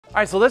All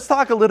right, so let's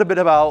talk a little bit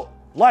about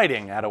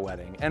lighting at a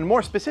wedding, and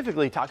more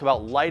specifically talk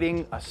about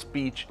lighting a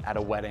speech at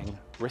a wedding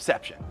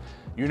reception.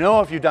 You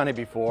know, if you've done it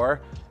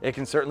before, it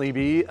can certainly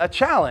be a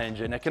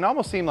challenge, and it can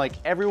almost seem like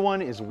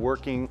everyone is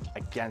working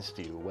against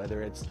you,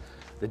 whether it's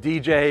the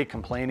DJ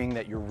complaining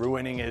that you're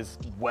ruining his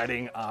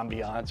wedding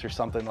ambiance or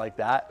something like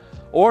that,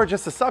 or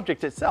just the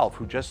subject itself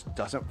who just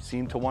doesn't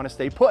seem to want to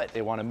stay put.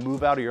 They want to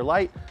move out of your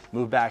light,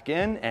 move back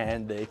in,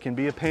 and they can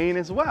be a pain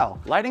as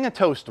well. Lighting a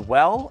toast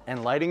well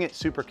and lighting it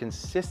super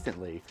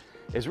consistently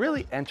is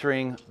really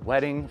entering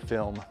wedding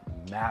film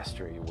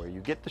mastery, where you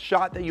get the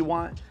shot that you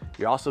want,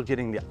 you're also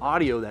getting the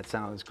audio that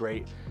sounds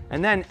great,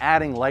 and then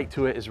adding light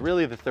to it is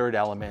really the third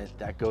element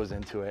that goes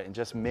into it and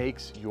just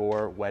makes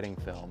your wedding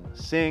film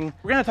sing.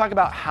 We're gonna talk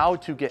about how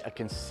to get a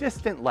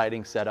consistent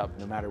lighting setup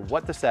no matter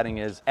what the setting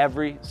is,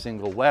 every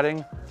single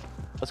wedding.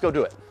 Let's go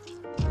do it.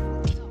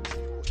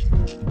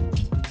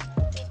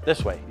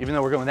 This way, even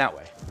though we're going that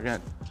way. We're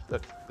gonna,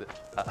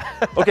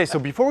 Okay, so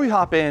before we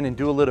hop in and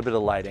do a little bit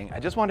of lighting, I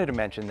just wanted to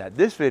mention that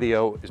this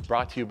video is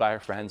brought to you by our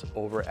friends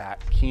over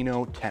at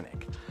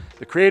Kinotenic,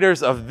 the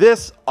creators of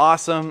this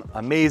awesome,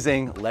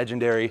 amazing,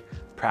 legendary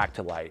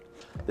Practilight.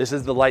 This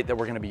is the light that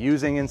we're gonna be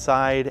using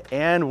inside,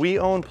 and we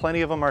own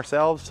plenty of them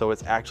ourselves, so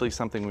it's actually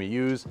something we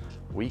use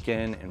week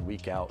in and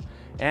week out.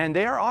 And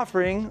they are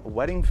offering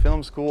wedding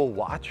film school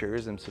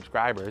watchers and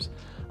subscribers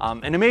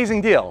an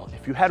amazing deal.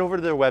 If you head over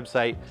to their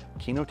website,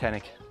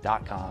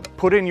 kinotenic.com,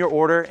 put in your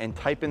order and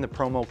type in the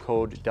promo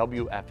code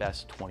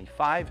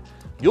WFS25,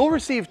 you'll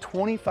receive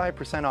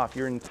 25% off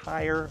your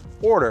entire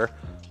order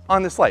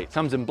on this light. It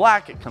comes in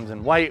black, it comes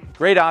in white,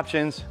 great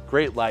options,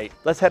 great light.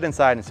 Let's head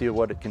inside and see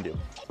what it can do.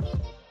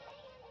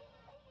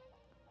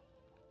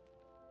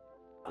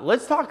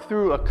 Let's talk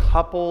through a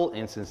couple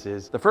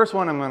instances. The first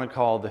one I'm gonna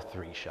call the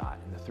 3-shot.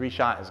 And the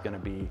 3-shot is gonna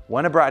be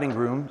when a bride and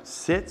groom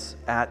sits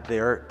at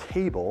their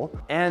table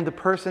and the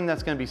person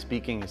that's gonna be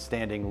speaking is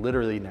standing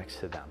literally next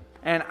to them.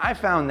 And I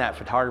found that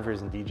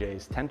photographers and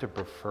DJs tend to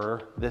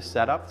prefer this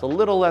setup. It's a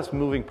little less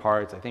moving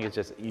parts. I think it's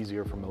just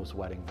easier for most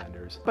wedding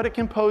vendors, but it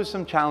can pose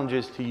some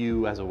challenges to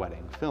you as a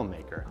wedding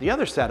filmmaker. The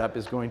other setup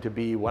is going to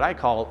be what I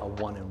call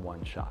a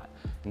 1-in-1 shot.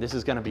 And this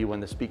is gonna be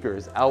when the speaker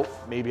is out,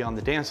 maybe on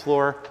the dance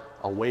floor,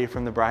 away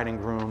from the bride and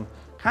groom,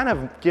 kind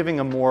of giving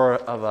a more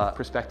of a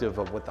perspective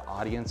of what the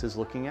audience is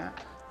looking at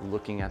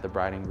the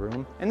bride and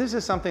groom. And this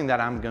is something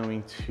that I'm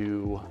going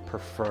to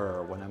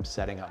prefer when I'm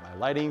setting up my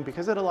lighting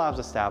because it allows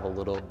us to have a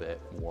little bit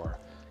more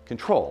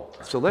control.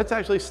 So let's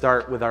actually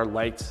start with our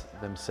lights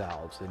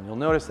themselves. And you'll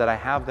notice that I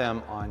have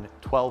them on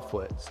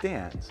 12-foot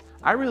stands.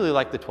 I really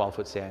like the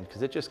 12-foot stand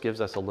because it just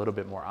gives us a little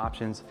bit more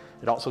options.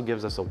 It also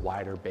gives us a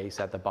wider base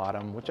at the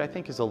bottom, which I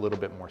think is a little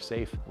bit more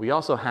safe. We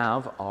also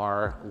have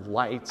our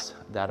lights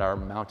that are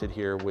mounted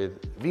here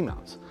with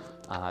V-mounts.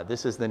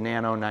 This is the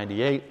Nano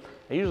 98.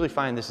 I usually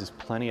find this is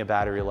plenty of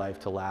battery life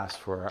to last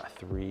for a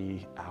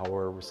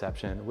 3-hour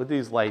reception with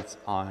these lights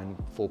on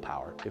full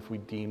power, if we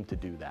deem to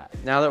do that.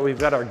 Now that we've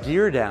got our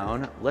gear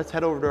down, let's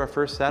head over to our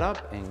first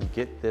setup and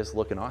get this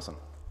looking awesome.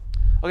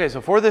 Okay,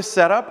 so for this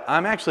setup,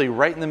 I'm actually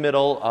right in the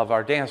middle of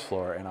our dance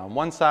floor. And on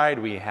one side,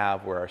 we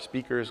have where our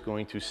speaker is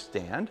going to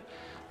stand.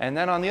 And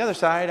then on the other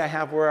side, I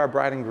have where our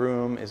bride and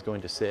groom is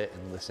going to sit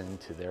and listen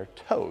to their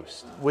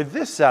toast. With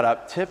this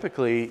setup,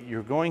 typically,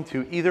 you're going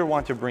to either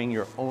want to bring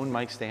your own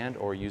mic stand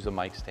or use a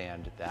mic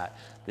stand that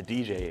the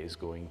DJ is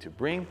going to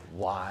bring.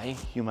 Why,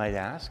 you might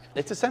ask?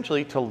 It's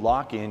essentially to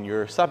lock in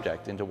your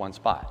subject into one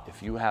spot.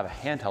 If you have a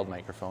handheld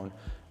microphone,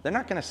 they're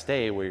not gonna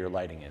stay where your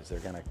lighting is. They're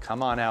gonna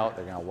come on out,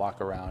 they're gonna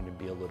walk around and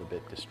be a little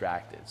bit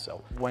distracted.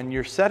 So when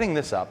you're setting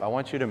this up, I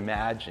want you to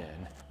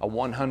imagine a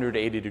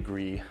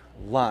 180-degree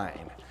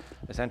line.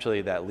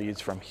 Essentially that leads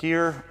from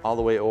here all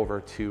the way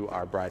over to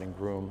our bride and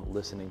groom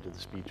listening to the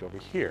speech over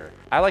here.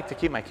 I like to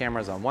keep my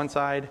cameras on one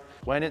side.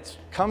 When it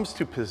comes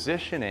to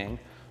positioning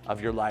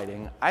of your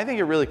lighting, I think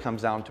it really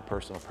comes down to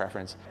personal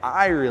preference.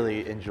 I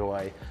really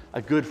enjoy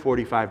a good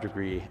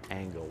 45-degree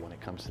angle when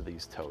it comes to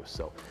these toasts.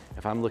 So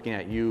if I'm looking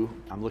at you,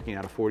 I'm looking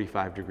at a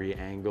 45-degree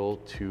angle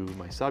to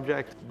my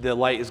subject. The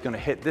light is gonna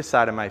hit this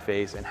side of my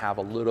face and have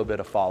a little bit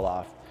of fall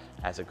off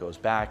as it goes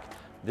back.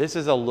 This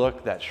is a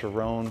look that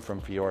Sharon from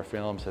Fiora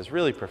Films has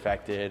really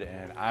perfected,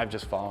 and I've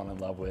just fallen in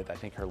love with. I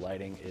think her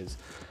lighting is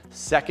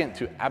second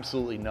to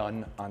absolutely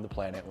none on the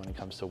planet when it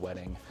comes to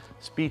wedding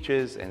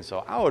speeches, and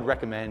so I would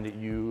recommend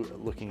you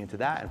looking into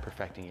that and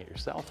perfecting it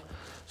yourself.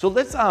 So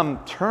let's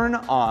turn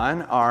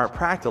on our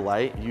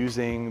Practilight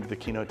using the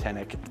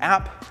Kinotenic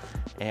app,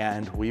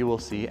 and we will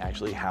see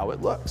actually how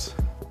it looks.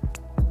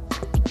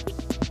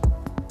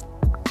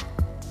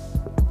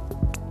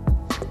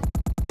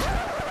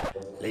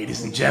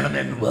 Ladies and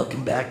gentlemen,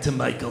 welcome back to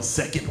Michael's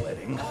second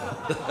wedding.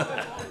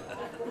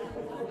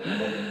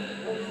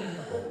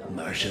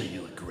 Marsha,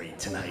 you look great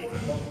tonight.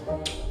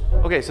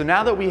 Okay, so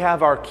now that we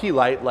have our key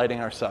light lighting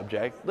our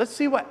subject, let's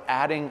see what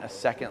adding a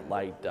second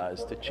light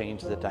does to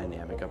change the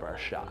dynamic of our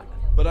shot.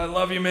 But I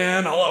love you,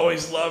 man. I'll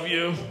always love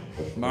you.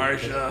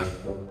 Marsha,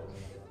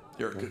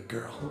 You're a good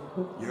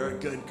girl. You're a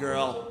good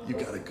girl. You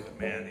got a good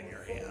man in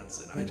your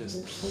hands.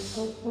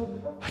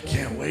 And I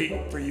can't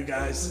wait for you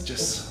guys to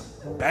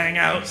just bang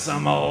out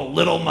some old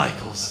little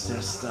Michaels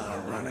just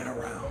running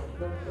around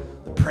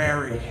the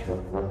prairie.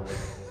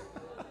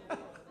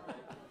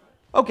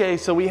 Okay,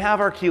 so we have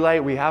our key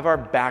light, we have our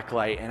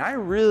backlight, and I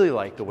really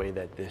like the way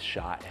that this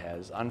shot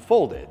has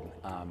unfolded.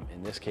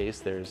 In this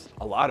case, there's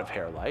a lot of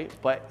hair light,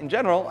 but in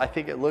general, I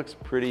think it looks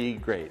pretty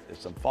great. There's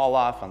some fall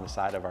off on the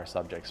side of our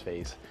subject's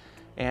face,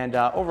 and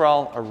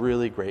overall, a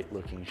really great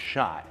looking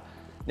shot.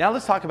 Now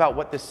let's talk about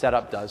what this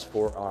setup does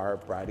for our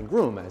bride and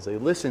groom as they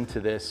listen to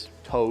this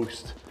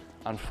toast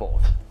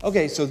unfold.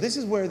 Okay, so this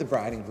is where the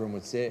bride and groom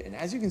would sit, and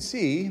as you can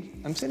see,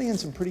 I'm sitting in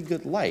some pretty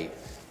good light.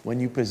 When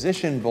you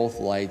position both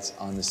lights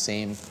on the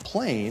same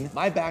plane,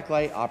 my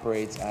backlight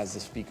operates as the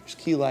speaker's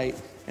key light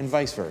and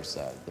vice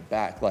versa. The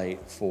backlight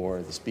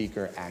for the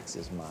speaker acts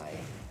as my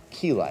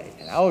key light.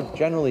 And I would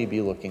generally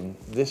be looking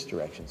this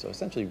direction, so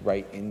essentially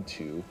right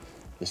into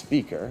the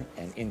speaker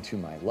and into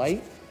my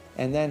light,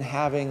 and then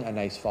having a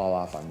nice fall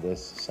off on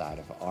this side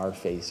of our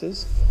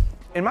faces.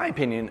 In my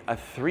opinion, a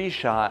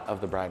 3-shot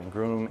of the bride and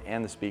groom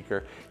and the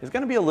speaker is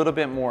going to be a little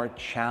bit more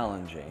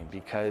challenging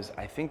because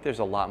I think there's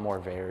a lot more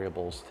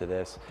variables to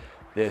this.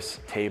 This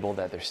table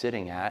that they're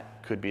sitting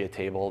at could be a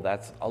table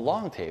that's a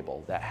long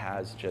table that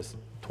has just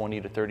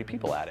 20 to 30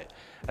 people at it,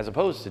 as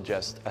opposed to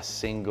just a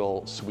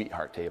single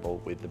sweetheart table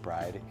with the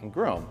bride and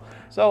groom.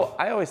 So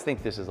I always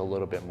think this is a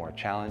little bit more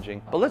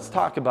challenging, but let's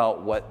talk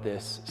about what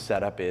this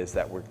setup is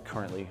that we're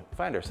currently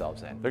find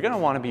ourselves in. They're gonna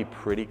wanna be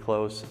pretty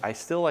close. I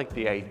still like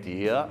the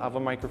idea of a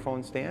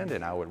microphone stand,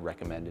 and I would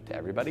recommend it to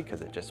everybody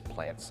because it just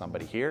plants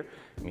somebody here.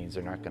 It means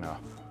they're not gonna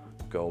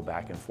go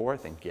back and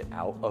forth and get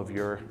out of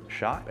your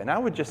shot. And I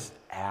would just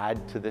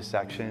add to this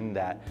section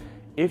that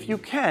if you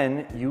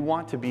can, you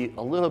want to be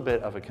a little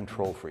bit of a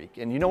control freak.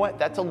 And you know what?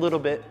 That's a little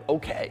bit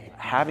okay.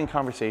 Having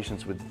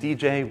conversations with the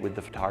DJ, with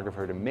the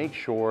photographer to make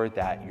sure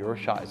that your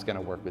shot is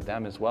gonna work with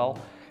them as well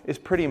is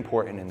pretty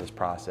important in this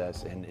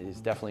process and is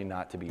definitely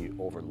not to be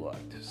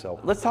overlooked. So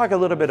let's talk a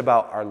little bit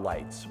about our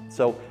lights.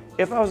 So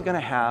if I was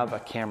gonna have a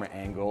camera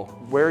angle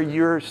where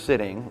you're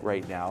sitting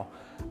right now,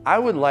 I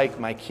would like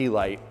my key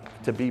light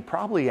to be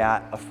probably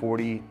at a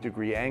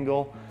 40-degree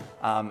angle.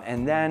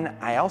 And then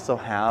I also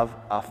have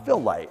a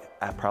fill light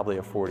at probably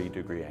a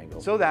 40-degree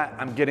angle so that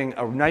I'm getting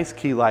a nice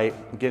key light,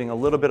 getting a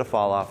little bit of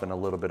fall off and a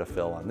little bit of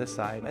fill on this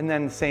side. And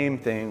then same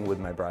thing with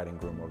my bride and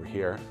groom over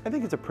here. I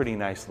think it's a pretty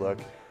nice look.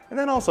 And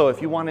then also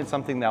if you wanted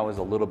something that was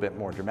a little bit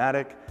more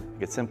dramatic, you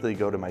could simply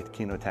go to my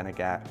Kinotenic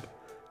app,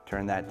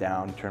 turn that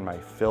down, turn my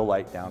fill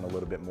light down a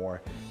little bit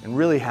more and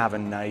really have a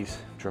nice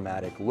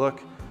dramatic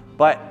look.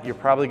 But you're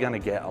probably gonna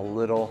get a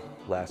little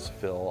less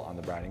fill on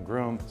the bride and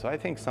groom. So I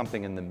think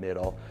something in the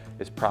middle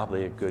is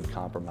probably a good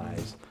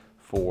compromise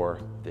for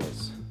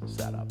this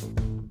setup.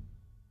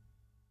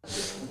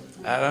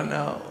 I don't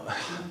know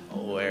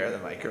where the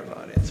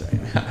microphone is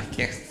right now. I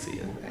can't see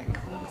a thing.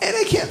 And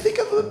I can't think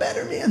of a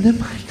better man than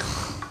Michael.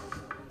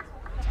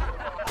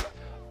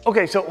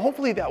 Okay, so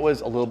hopefully that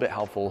was a little bit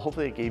helpful.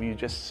 Hopefully it gave you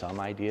just some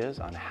ideas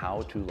on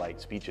how to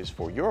light speeches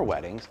for your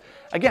weddings.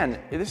 Again,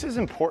 this is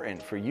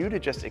important for you to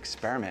just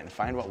experiment and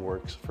find what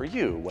works for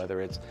you,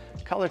 whether it's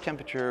color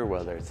temperature,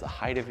 whether it's the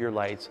height of your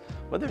lights,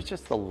 whether it's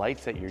just the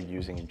lights that you're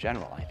using in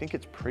general. I think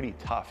it's pretty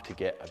tough to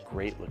get a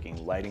great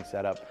looking lighting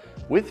setup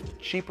with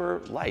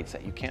cheaper lights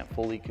that you can't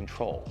fully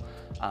control.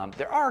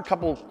 There are a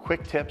couple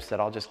quick tips that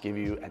I'll just give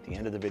you at the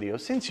end of the video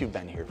since you've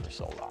been here for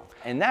so long.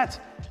 And that's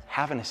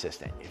have an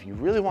assistant. If you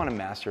really want to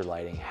master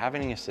lighting,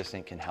 having an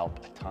assistant can help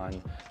a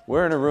ton.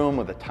 We're in a room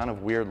with a ton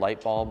of weird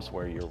light bulbs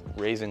where you're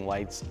raising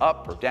lights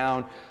up or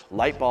down.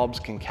 Light bulbs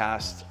can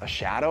cast a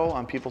shadow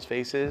on people's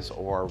faces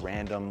or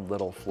random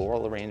little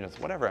floral arrangements,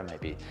 whatever it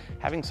might be.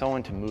 Having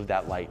someone to move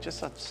that light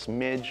just a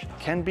smidge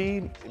can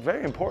be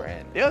very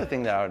important. The other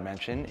thing that I would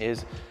mention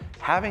is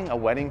having a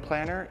wedding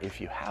planner,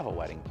 if you have a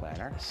wedding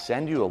planner,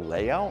 send you a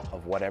layout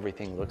of what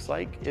everything looks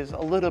like is a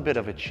little bit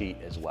of a cheat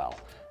as well.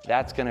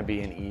 That's gonna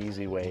be an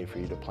easy way for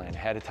you to plan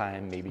ahead of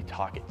time, maybe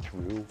talk it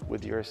through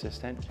with your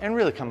assistant, and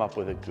really come up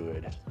with a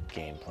good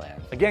game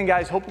plan. Again,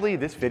 guys, hopefully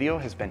this video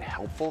has been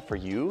helpful for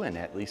you and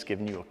at least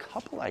given you a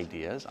couple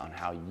ideas on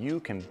how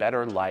you can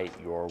better light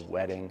your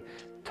wedding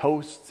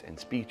toasts and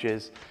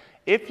speeches.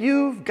 If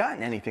you've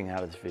gotten anything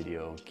out of this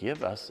video,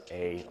 give us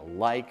a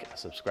like, a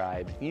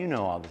subscribe, you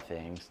know all the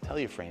things, tell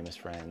your famous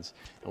friends,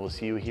 and we'll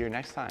see you here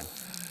next time.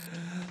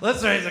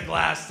 Let's raise a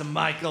glass to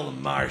Michael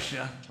and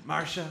Marcia.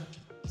 Marcia,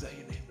 is that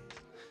your name?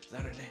 Is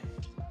that her name?